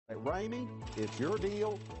At Ramey, it's your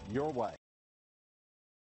deal, your way.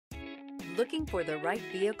 Looking for the right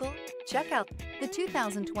vehicle? Check out the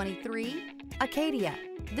 2023 Acadia.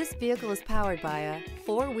 This vehicle is powered by a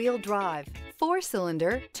 4-wheel drive,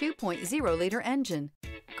 4-cylinder, 2.0-liter engine.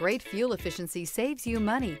 Great fuel efficiency saves you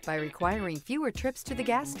money by requiring fewer trips to the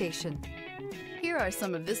gas station. Here are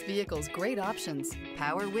some of this vehicle's great options: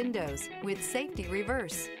 power windows with safety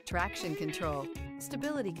reverse, traction control,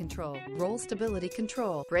 stability control, roll stability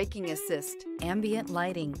control, braking assist, ambient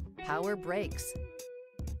lighting, power brakes.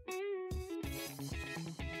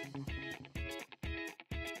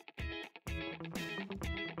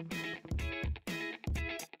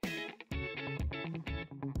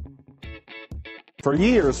 For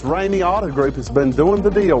years, Ramey Auto Group has been doing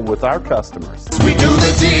the deal with our customers. We do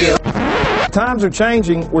the deal. Times are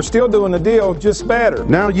changing. We're still doing the deal, just better.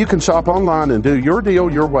 Now you can shop online and do your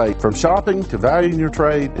deal your way, from shopping to valuing your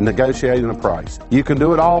trade and negotiating a price. You can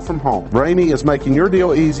do it all from home. Ramey is making your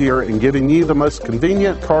deal easier and giving you the most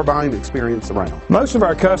convenient car buying experience around. Most of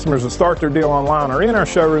our customers that start their deal online are in our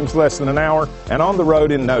showrooms less than an hour and on the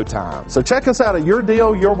road in no time. So check us out at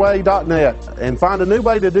yourdealyourway.net and find a new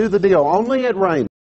way to do the deal only at Ramey.